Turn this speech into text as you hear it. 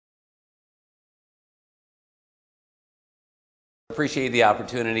Appreciate the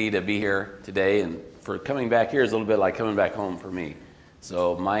opportunity to be here today, and for coming back here is a little bit like coming back home for me.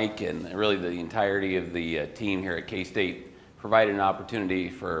 So Mike and really the entirety of the team here at K-State provided an opportunity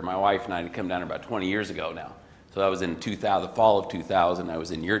for my wife and I to come down here about 20 years ago now. So that was in the fall of 2000. I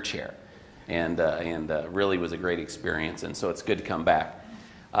was in your chair, and really was a great experience, and so it's good to come back.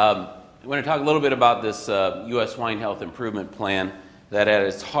 I want to talk a little bit about this U.S. Swine Health Improvement Plan that at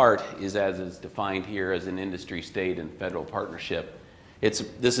its heart is as is defined here as an industry, state, and federal partnership.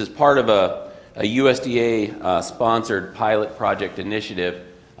 This is part of a USDA-sponsored pilot project initiative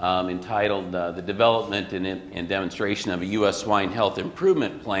entitled the Development and Demonstration of a U.S. Swine Health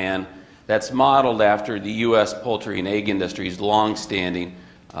Improvement Plan that's modeled after the U.S. poultry and egg industry's long-standing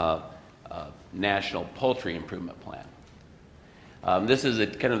National Poultry Improvement Plan. This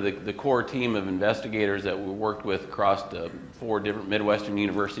is kind of the core team of investigators that we worked with across 4 different Midwestern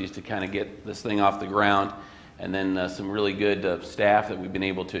universities to kind of get this thing off the ground, and then some really good staff that we've been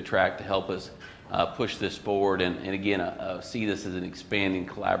able to attract to help us push this forward, and again, see this as an expanding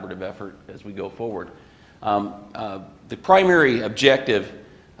collaborative effort as we go forward. The primary objective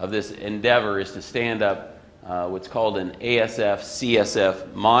of this endeavor is to stand up what's called an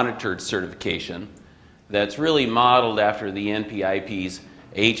ASF/CSF monitored certification that's really modeled after the NPIP's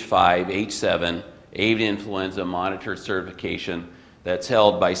H5, H7 avian influenza monitored certification that's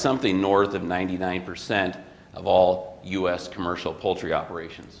held by something north of 99% of all U.S. commercial poultry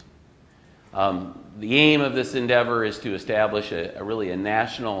operations. The aim of this endeavor is to establish a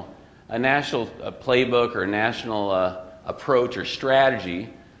national playbook or a national approach or strategy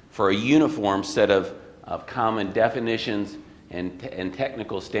for a uniform set of common definitions and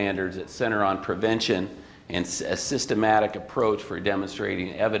technical standards that center on prevention and a systematic approach for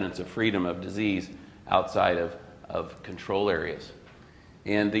demonstrating evidence of freedom of disease outside of control areas.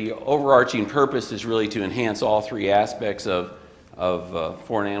 And the overarching purpose is really to enhance all 3 aspects of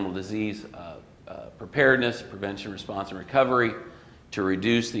foreign animal disease preparedness, prevention, response, and recovery, to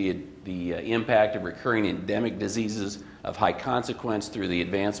reduce the impact of recurring endemic diseases of high consequence through the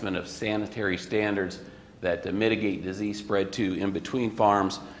advancement of sanitary standards that mitigate disease spread to in between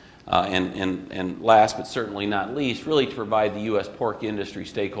farms, and last but certainly not least, really to provide the U.S. pork industry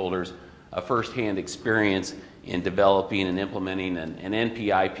stakeholders a first-hand experience in developing and implementing an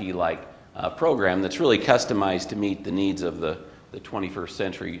NPIP-like program that's really customized to meet the needs of the 21st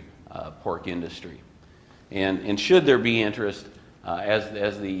century pork industry. And should there be interest,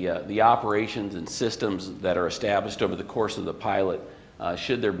 as the operations and systems that are established over the course of the pilot,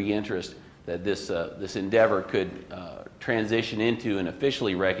 should there be interest that this endeavor could transition into an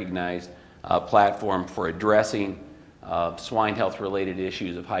officially recognized platform for addressing swine health related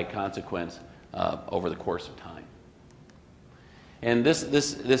issues of high consequence over the course of time. And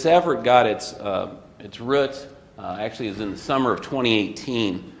this effort got its roots actually is in the summer of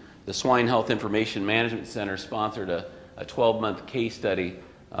 2018. The Swine Health Information Management Center sponsored a 12-month case study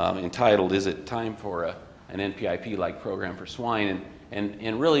entitled "Is It Time for an NPIP-like Program for Swine?"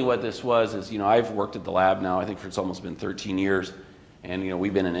 And really what this was is, I've worked at the lab now, I think it's almost been 13 years, and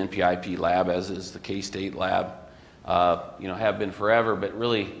we've been an NPIP lab, as is the K-State lab, have been forever, but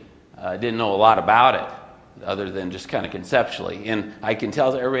really didn't know a lot about it other than just kind of conceptually. And I can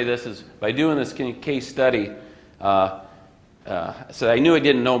tell everybody this is, by doing this case study, so I knew I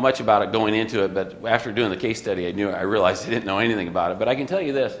didn't know much about it going into it, but after doing the case study, I realized I didn't know anything about it. But I can tell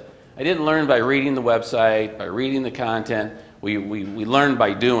you this, I didn't learn by reading the website, by reading the content. We learned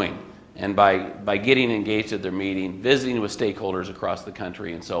by doing, and by getting engaged at their meeting, visiting with stakeholders across the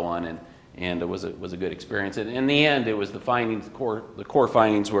country, and so on, and it was a good experience. And in the end, it was the core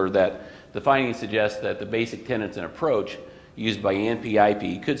findings were that the findings suggest that the basic tenets and approach used by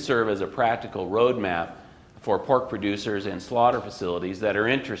NPIP could serve as a practical roadmap for pork producers and slaughter facilities that are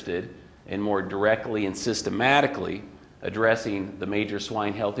interested in more directly and systematically addressing the major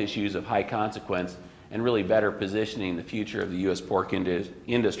swine health issues of high consequence, and really better positioning the future of the U.S. pork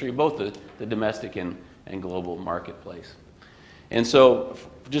industry, both the domestic and global marketplace. And so,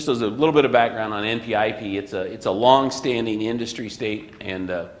 just as a little bit of background on NPIP, it's a long-standing industry, state, and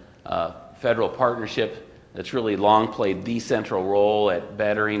federal partnership that's really long played the central role at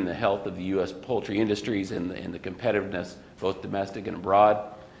bettering the health of the U.S. poultry industries and the competitiveness, both domestic and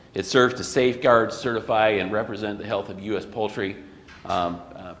abroad. It serves to safeguard, certify, and represent the health of U.S. poultry.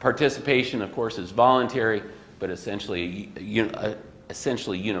 Participation, of course, is voluntary, but essentially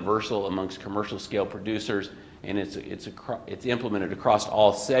universal amongst commercial scale producers, and it's implemented across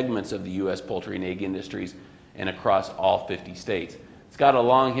all segments of the U.S. poultry and egg industries and across all 50 states. It's got a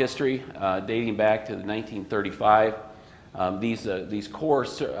long history dating back to 1935. These core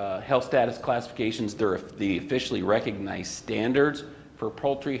health status classifications, they're the officially recognized standards for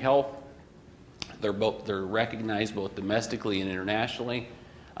poultry health. They're recognized both domestically and internationally,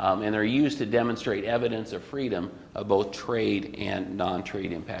 and they're used to demonstrate evidence of freedom of both trade and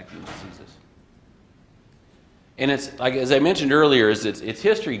non-trade impacting diseases. And it's, like, as I mentioned earlier, its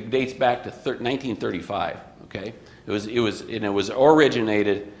history dates back to 1935. Okay, it was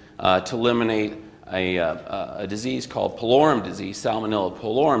originated to eliminate a disease called pylorium disease, Salmonella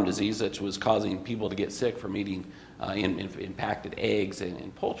pylorium disease, that was causing people to get sick from eating impacted eggs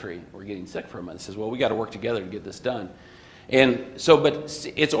and poultry. Were getting sick from it. It says, well, we got to work together to get this done. And so, but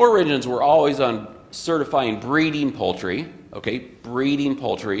its origins were always on certifying breeding poultry, okay, breeding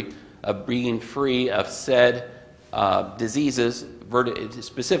poultry, being free of said diseases,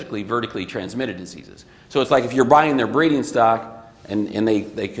 specifically vertically transmitted diseases. So it's like if you're buying their breeding stock and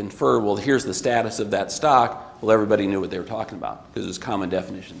they confer, well, here's the status of that stock, well, everybody knew what they were talking about because it was common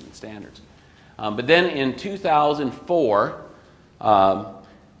definitions and standards. But then in 2004,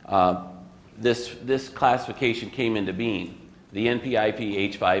 this classification came into being, the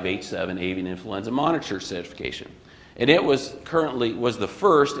NPIP H5H7 Avian Influenza Monitor Certification. And it was the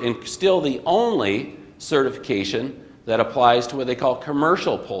first and still the only certification that applies to what they call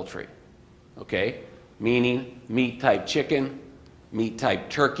commercial poultry, okay? Meaning meat-type chicken, meat-type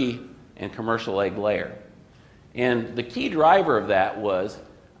turkey, and commercial egg layer. And the key driver of that was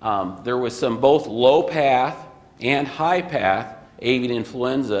there was some both low-path and high-path avian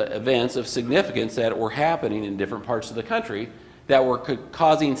influenza events of significance that were happening in different parts of the country that were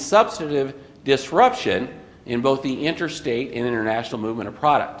causing substantive disruption in both the interstate and international movement of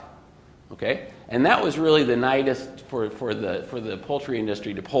product. Okay? And that was really the nidus for the poultry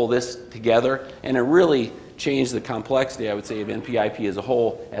industry to pull this together, and it really changed the complexity, I would say, of NPIP as a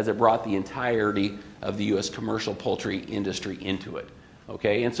whole, as it brought the entirety of the U.S. commercial poultry industry into it.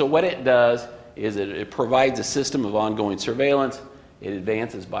 Okay? And so what it does is it provides a system of ongoing surveillance. It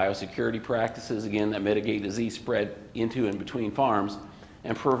advances biosecurity practices, again, that mitigate disease spread into and between farms,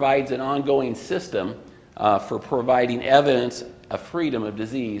 and provides an ongoing system for providing evidence of freedom of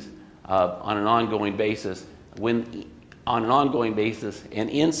disease on an ongoing basis, and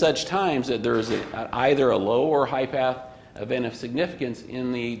in such times that there is either a low or high path event of significance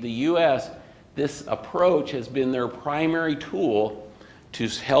in the U.S., this approach has been their primary tool to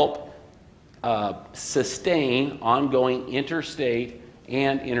help sustain ongoing interstate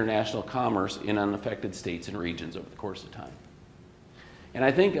and international commerce in unaffected states and regions over the course of time. And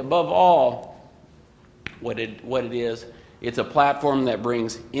I think above all, what it is, it's a platform that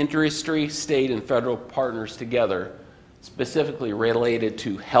brings industry, state, and federal partners together, specifically related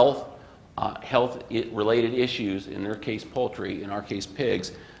to health-related issues, in their case poultry, in our case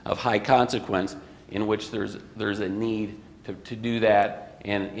pigs, of high consequence, in which there's a need to do that.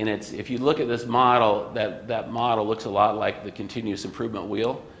 And if you look at this model, that model looks a lot like the continuous improvement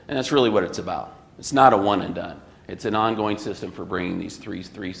wheel, and that's really what it's about. It's not a one and done. It's an ongoing system for bringing these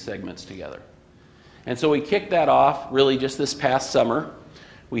three segments together. And so we kicked that off really just this past summer.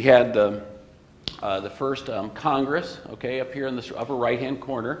 We had the first Congress, okay, up here in the upper right-hand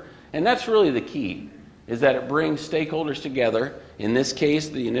corner, and that's really the key, is that it brings stakeholders together. In this case,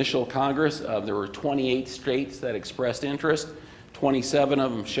 the initial Congress, there were 28 states that expressed interest. 27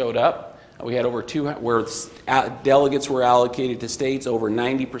 of them showed up. We had over 200, where delegates were allocated to states. Over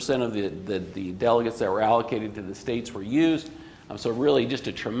 90% of the delegates that were allocated to the states were used. So really just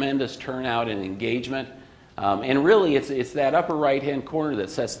a tremendous turnout and engagement. And really it's that upper right-hand corner that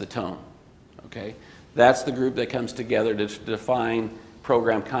sets the tone. Okay? That's the group that comes together to define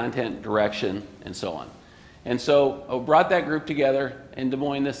program content, direction, and so on. And so I brought that group together in Des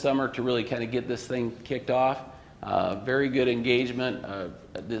Moines this summer to really kind of get this thing kicked off. Very good engagement.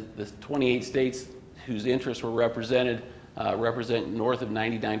 The 28 states whose interests were represented represent north of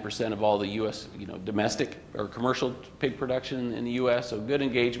 99% of all the U.S. Domestic or commercial pig production in the U.S. So good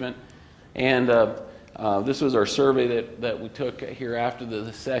engagement. And this was our survey that we took here after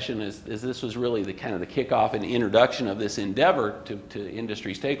the session. Is this was really the kind of the kickoff and introduction of this endeavor to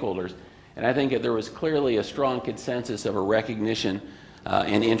industry stakeholders. And I think that there was clearly a strong consensus of a recognition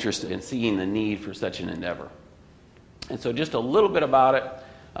and interest in seeing the need for such an endeavor. And so just a little bit about it.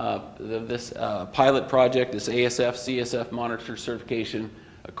 This pilot project, this ASF, CSF monitor certification,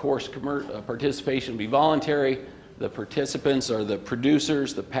 of course, participation will be voluntary. The participants are the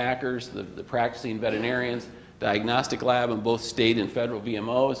producers, the packers, the practicing veterinarians, diagnostic lab, and both state and federal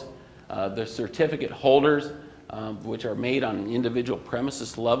VMOs. The certificate holders, which are made on an individual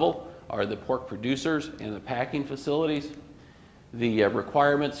premises level, are the pork producers and the packing facilities. The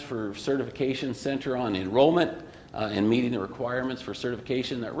requirements for certification center on enrollment. and meeting the requirements for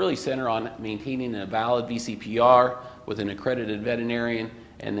certification that really center on maintaining a valid VCPR with an accredited veterinarian,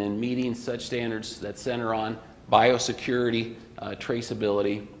 and then meeting such standards that center on biosecurity,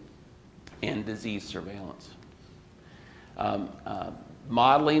 traceability, and disease surveillance.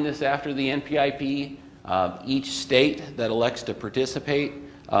 Modeling this after the NPIP, each state that elects to participate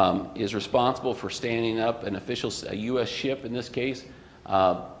is responsible for standing up an official, a U.S. SHIP in this case,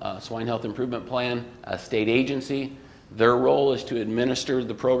 Swine Health Improvement Plan, a state agency. Their role is to administer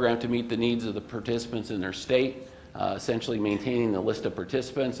the program to meet the needs of the participants in their state, essentially maintaining the list of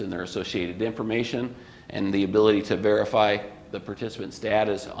participants and their associated information, and the ability to verify the participant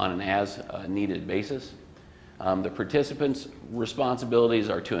status on an as-needed basis. The participants' responsibilities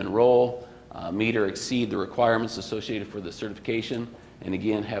are to enroll, meet or exceed the requirements associated for the certification, and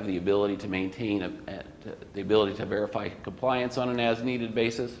again have the ability to maintain the ability to verify compliance on an as-needed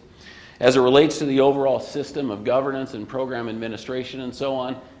basis. As it relates to the overall system of governance and program administration and so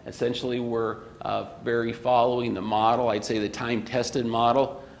on, essentially we're very following the model, I'd say the time-tested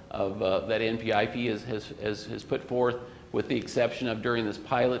model of that NPIP has put forth, with the exception of during this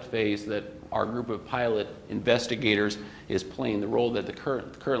pilot phase that our group of pilot investigators is playing the role that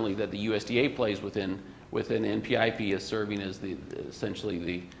currently that the USDA plays within NPIP, is serving as essentially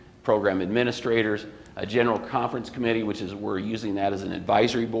the program administrators, a general conference committee, which is we're using that as an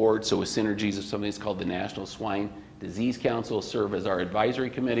advisory board, so with synergies of something that's called the National Swine Disease Council serve as our advisory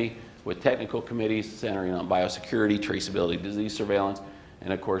committee, with technical committees centering on biosecurity, traceability, disease surveillance,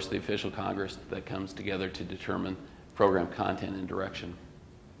 and of course the official Congress that comes together to determine program content and direction.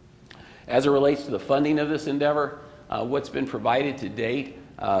 As it relates to the funding of this endeavor, what's been provided to date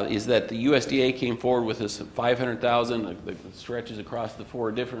is that the USDA came forward with this $500,000 that stretches across the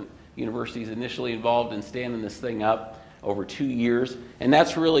 4 different universities initially involved in standing this thing up over 2 years, and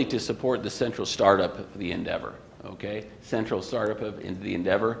that's really to support the central startup of the endeavor. Okay, central startup of the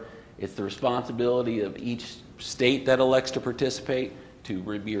endeavor. It's the responsibility of each state that elects to participate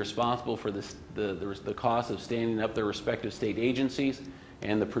to be responsible for the cost of standing up their respective state agencies,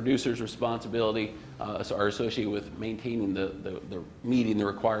 and the producer's responsibility are associated with maintaining meeting the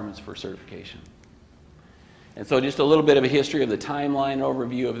requirements for certification. And so just a little bit of a history of the timeline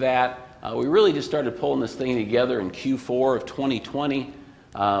overview of that. We really just started pulling this thing together in Q4 of 2020,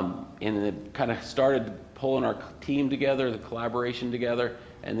 and it kind of started pulling our team together, the collaboration together,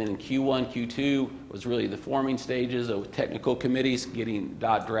 and then in Q1, Q2 was really the forming stages of technical committees, getting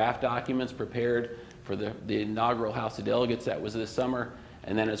draft documents prepared for the inaugural House of Delegates that was this summer.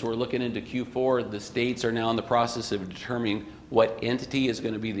 And then as we're looking into Q4, the states are now in the process of determining what entity is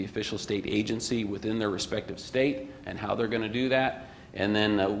going to be the official state agency within their respective state and how they're going to do that. And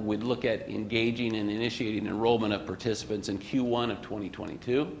then we'd look at engaging and initiating enrollment of participants in Q1 of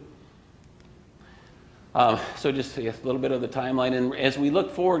 2022. So just a little bit of the timeline. And as we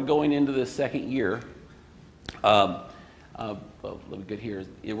look forward going into the second year, well, let me get here.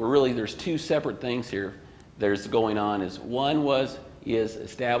 There's 2 separate things here there's going on. Is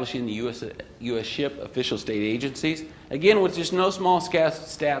establishing the U.S. SHIP official state agencies. Again, with just no small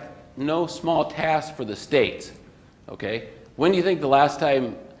task for the states. Okay, when do you think the last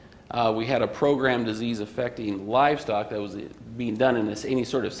time we had a program disease affecting livestock that was being done in any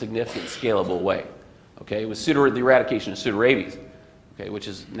sort of significant, scalable way? Okay, it was the eradication of pseudorabies. Okay, which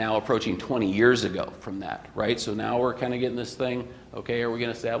is now approaching 20 years ago from that, right? So now we're kind of getting this thing, okay, are we going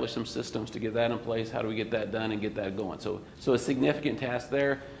to establish some systems to get that in place? How do we get that done and get that going? So a significant task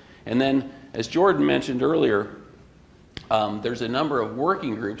there. And then, as Jordan mentioned earlier, there's a number of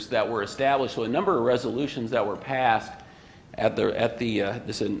working groups that were established, so a number of resolutions that were passed at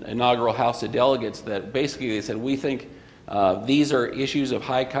this inaugural House of Delegates that basically they said, we think these are issues of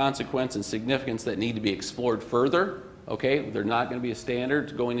high consequence and significance that need to be explored further. Okay, they're not going to be a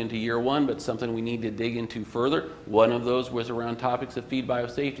standard going into year 1, but something we need to dig into further. One of those was around topics of feed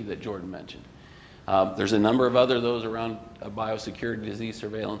biosafety that Jordan mentioned. There's a number of those around biosecurity, disease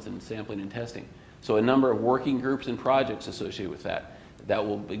surveillance, and sampling and testing. So a number of working groups and projects associated with that. That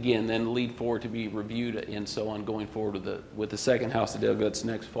will, again, then lead forward to be reviewed and so on going forward with the second House of Delegates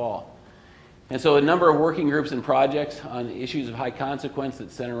next fall. And so a number of working groups and projects on issues of high consequence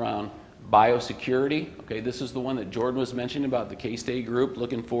that center around biosecurity. Okay, this is the one that Jordan was mentioning about the K-State group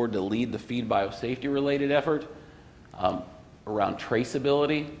looking forward to lead the feed biosafety related effort, around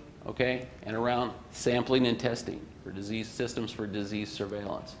traceability, okay, and around sampling and testing for disease systems for disease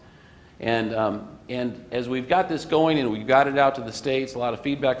surveillance. And as we've got this going and we've got it out to the states, a lot of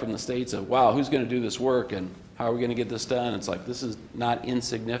feedback from the states of, wow, who's going to do this work and how are we going to get this done? It's like, this is not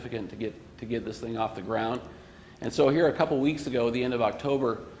insignificant to get this thing off the ground. And so here a couple weeks ago, at the end of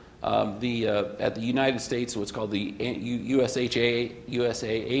October, at the United States, what's called the USAHA,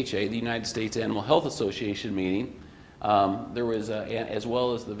 the United States Animal Health Association meeting, there was, as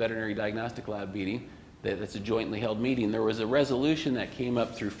well as the Veterinary Diagnostic Lab meeting, that's a jointly held meeting, there was a resolution that came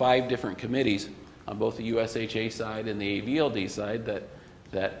up through 5 different committees on both the USHA side and the AVLD side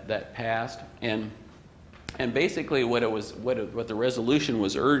that passed. And basically what the resolution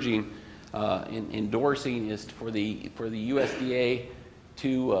was urging, endorsing, is for the USDA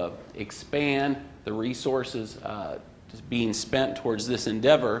to expand the resources being spent towards this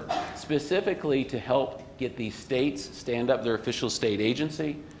endeavor, specifically to help get these states stand up their official state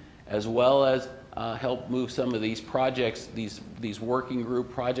agency, as well as help move some of these projects, these working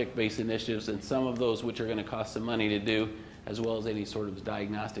group project-based initiatives, and some of those which are going to cost some money to do, as well as any sort of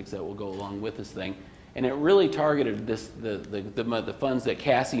diagnostics that will go along with this thing. And it really targeted the funds that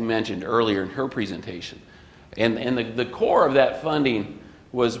Cassie mentioned earlier in her presentation. And the core of that funding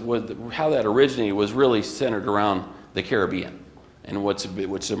was how that originated was really centered around the Caribbean and what's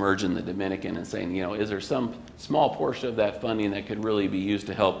emerged in the Dominican, and saying, you know, is there some small portion of that funding that could really be used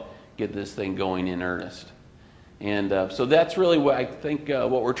to help get this thing going in earnest. And so that's really what I think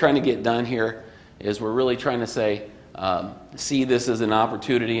what we're trying to get done here is we're really trying to say, see this as an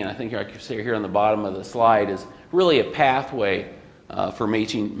opportunity, and I think I could say here on the bottom of the slide is really a pathway for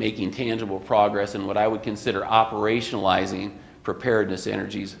making tangible progress in what I would consider operationalizing preparedness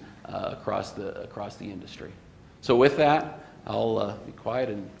energies across the industry. So with that, I'll be quiet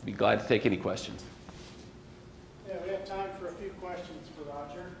and be glad to take any questions. Yeah, we have time for a few questions for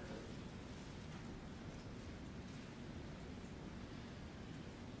Rodger.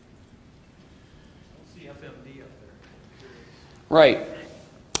 FMD up there. Right.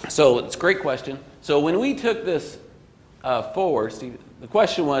 So it's a great question. So when we took this forward, Steve, the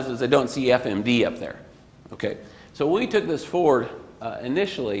question was, I don't see FMD up there. Okay. So when we took this forward,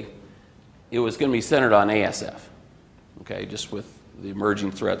 initially, it was going to be centered on ASF. Okay, just with the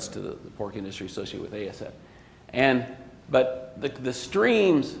emerging threats to the pork industry associated with ASF. But the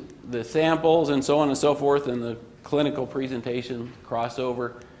streams, the samples, and so on and so forth, and the clinical presentation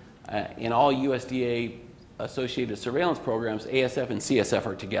crossover, in all USDA associated surveillance programs, ASF and CSF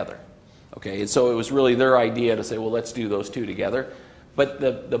are together. Okay, and so it was really their idea to say, well, let's do those two together. But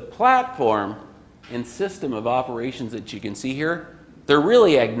the platform and system of operations that you can see here, they're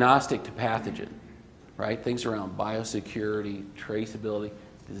really agnostic to pathogen, right? Things around biosecurity, traceability,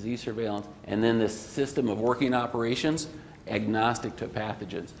 disease surveillance, and then this system of working operations, agnostic to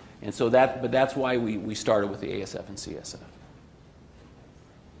pathogens. And so that's why we started with the ASF and CSF.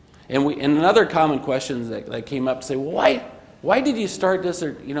 And another common question that came up, say, well, why did you start this,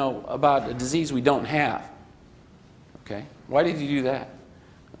 or, you know, about a disease we don't have? Okay, why did you do that?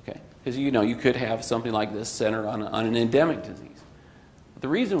 Okay, because you could have something like this centered on an endemic disease. But the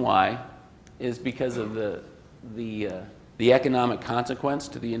reason why is because of the economic consequence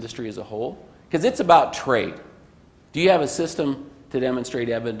to the industry as a whole, because it's about trade. Do you have a system to demonstrate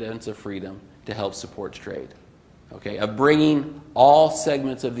evidence of freedom to help support trade? Okay, of bringing all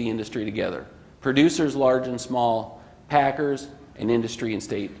segments of the industry together, producers large and small, packers, and industry and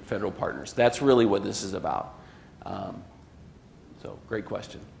state federal partners. That's really what this is about. So great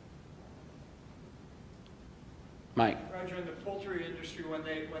question. Mike. Rodger, in the poultry industry, when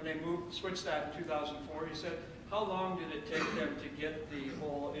they switched that in 2004, you said, how long did it take them to get the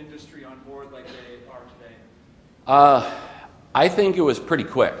whole industry on board like they are today? I think it was pretty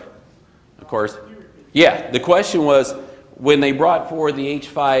quick, of course. Yeah, the question was, when they brought forward the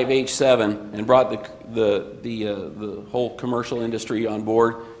H5, H7, and brought the whole commercial industry on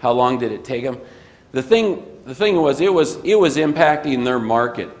board, how long did it take them? The thing was, it was impacting their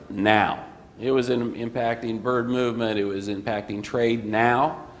market now. It was impacting bird movement. It was impacting trade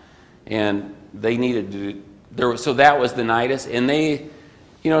now, and they needed to. So that was the nidus, and they,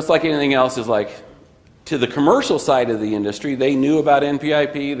 it's like anything else. Is like, to the commercial side of the industry, they knew about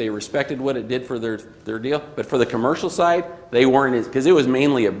NPIP. They respected what it did for their deal. But for the commercial side, they weren't, because it was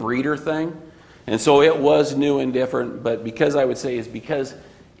mainly a breeder thing. And so it was new and different. But because I would say is because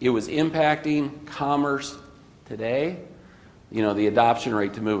it was impacting commerce today, the adoption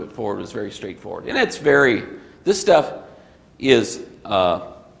rate to move it forward was very straightforward. And this stuff is,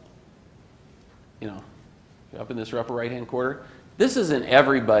 up in this upper right-hand corner, this is an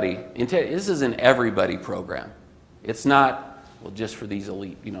everybody program. It's not, well, just for these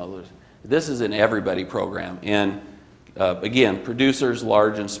elite, this is an everybody program. And again, producers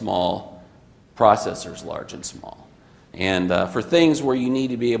large and small, processors large and small. And for things where you need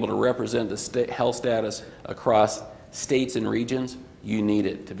to be able to represent the health status across states and regions, you need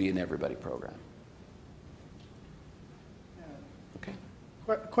it to be an everybody program. Okay.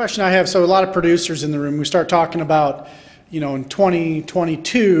 Question I have, so a lot of producers in the room, we start talking about, in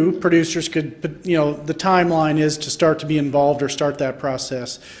 2022, producers could, the timeline is to start to be involved or start that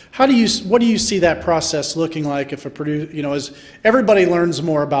process. What do you see that process looking like if a producer, as everybody learns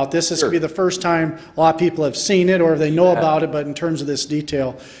more about this, this could be the first time a lot of people have seen it or they know about it, but in terms of this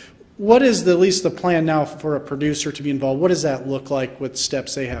detail, what is at least the plan now for a producer to be involved? What does that look like with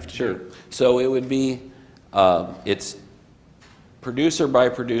steps they have to do? Sure. So it would be, it's producer by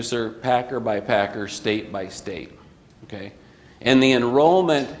producer, packer by packer, state by state, okay? And the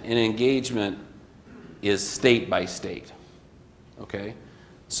enrollment and engagement is state by state, okay?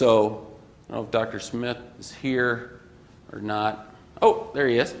 So, I don't know if Dr. Smith is here or not. Oh, there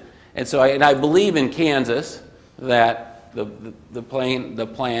he is. And so, I believe in Kansas that the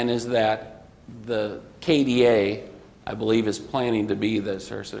plan is that the KDA, I believe, is planning to be the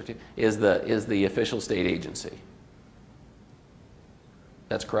official state agency.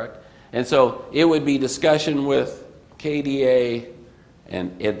 That's correct. And so it would be discussion with KDA,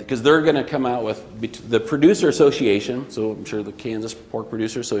 and because they're going to come out with the producer association. So I'm sure the Kansas Pork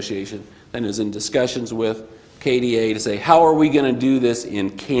Producer Association then is in discussions with KDA to say, how are we going to do this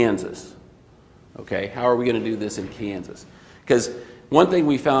in Kansas? Okay, how are we going to do this in Kansas? Because one thing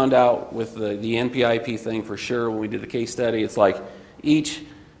we found out with the NPIP thing for sure when we did the case study, it's like it's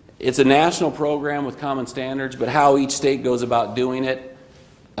a national program with common standards, but how each state goes about doing it,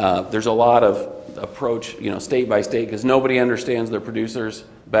 there's a lot of approach, state by state, because nobody understands their producers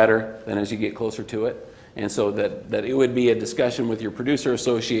better than as you get closer to it. And so that it would be a discussion with your producer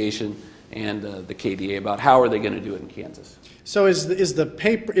association and the KDA about how are they going to do it in Kansas. So is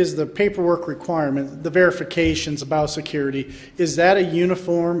the paperwork requirement, the verifications about security, is that a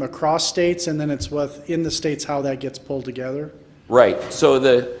uniform across states, and then it's within the states how that gets pulled together? Right. So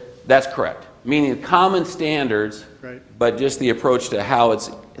that's correct. Meaning common standards, right, but just the approach to how it's,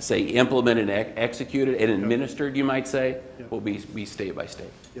 say, implemented and executed and administered, you might say, will be state by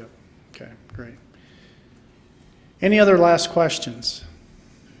state. Yep. Okay, great. Any other last questions?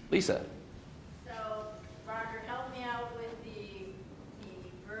 Lisa. So, Rodger, help me out with the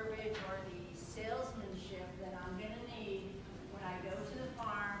verbiage or the salesmanship that I'm going to need when I go to the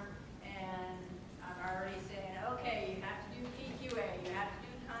farm and I'm already saying, okay, you have to do PQA, you have to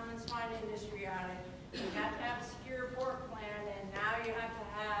do common swine industry audit, you have to have a secure pork plan, and now you have to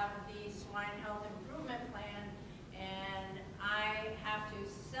have the swine health improvement plan, and I have to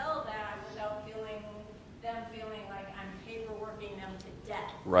sell that without them feeling like I'm paperworking them to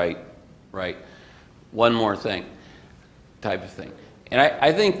death. Right, right. One more thing, type of thing. And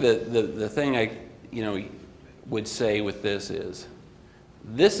I think the thing I would say with this is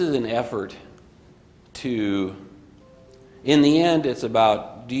an effort to, in the end, it's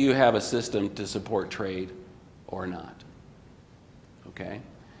about, do you have a system to support trade or not? Okay?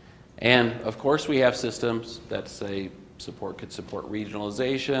 And of course we have systems that say could support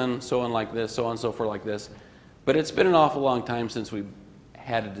regionalization, so on like this, so on and so forth like this. But it's been an awful long time since we've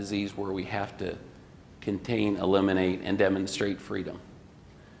had a disease where we have to contain, eliminate, and demonstrate freedom.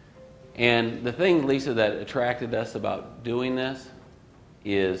 And the thing, Lisa, that attracted us about doing this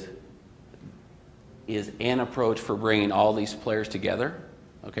is an approach for bringing all these players together,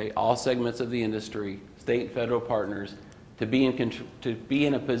 okay, all segments of the industry, state and federal partners, to be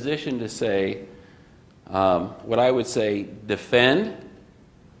in a position to say, what I would say, defend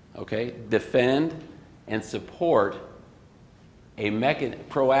and support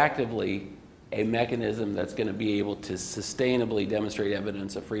proactively a mechanism that's going to be able to sustainably demonstrate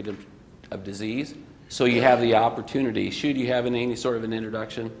evidence of freedom of disease. So you have the opportunity, should you have any sort of an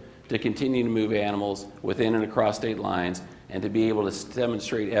introduction, to continue to move animals within and across state lines and to be able to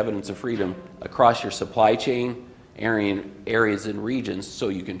demonstrate evidence of freedom across your supply chain, areas and regions so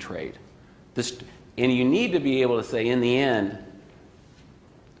you can trade. And you need to be able to say, in the end,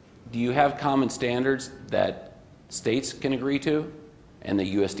 do you have common standards that states can agree to and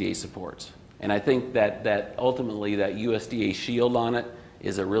the USDA supports? And I think that ultimately that USDA shield on it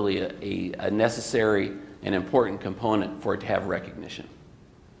is really a necessary and important component for it to have recognition,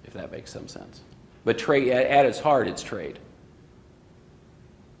 if that makes some sense. But trade, at its heart, it's trade.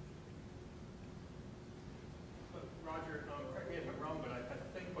 Rodger, correct me if I'm wrong, but I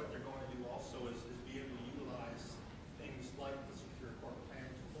think what they're going to do also is be able to utilize things like the secure pork plan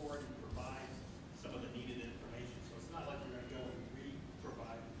for to provide some of the needed information. So it's not like you're going to go and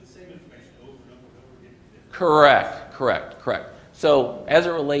re-provide the same information over and over and over again. Correct. So as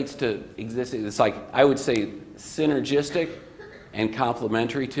it relates to existing, it's like, I would say, synergistic and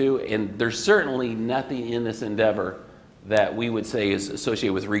complementary to, and there's certainly nothing in this endeavor that we would say is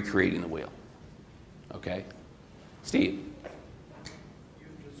associated with recreating the wheel. Okay? Steve? You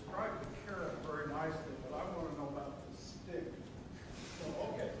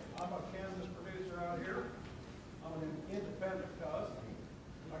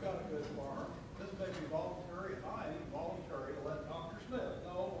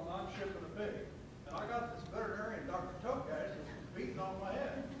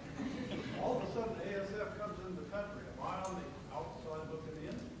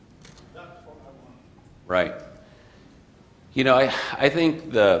Right. You know, I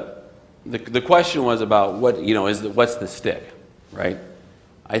think the question was about what, you know, what's the stick, right?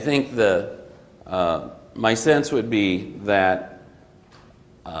 I think my sense would be that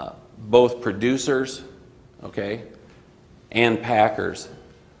both producers, okay, and packers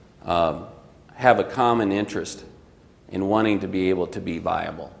have a common interest in wanting to be able to be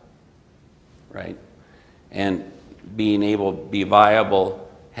viable, right? And being able to be viable,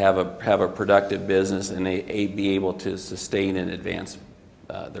 have a productive business, and be able to sustain and advance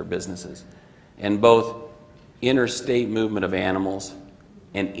their businesses. And both interstate movement of animals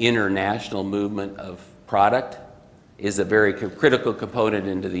and international movement of product is a very critical component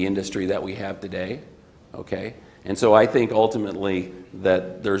into the industry that we have today, okay? And so I think ultimately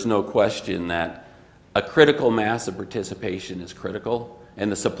that there's no question that a critical mass of participation is critical,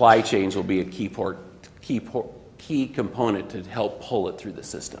 and the supply chains will be a key component to help pull it through the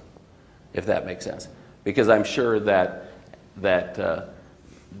system, if that makes sense. Because I'm sure that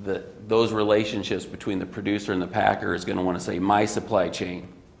those relationships between the producer and the packer is going to want to say, my supply chain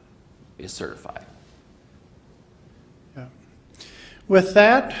is certified. Yeah. With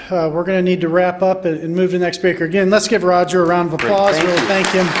that, we're going to need to wrap up and move to the next speaker. Again, let's give Rodger a round of applause. Great. Really thank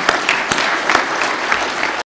him.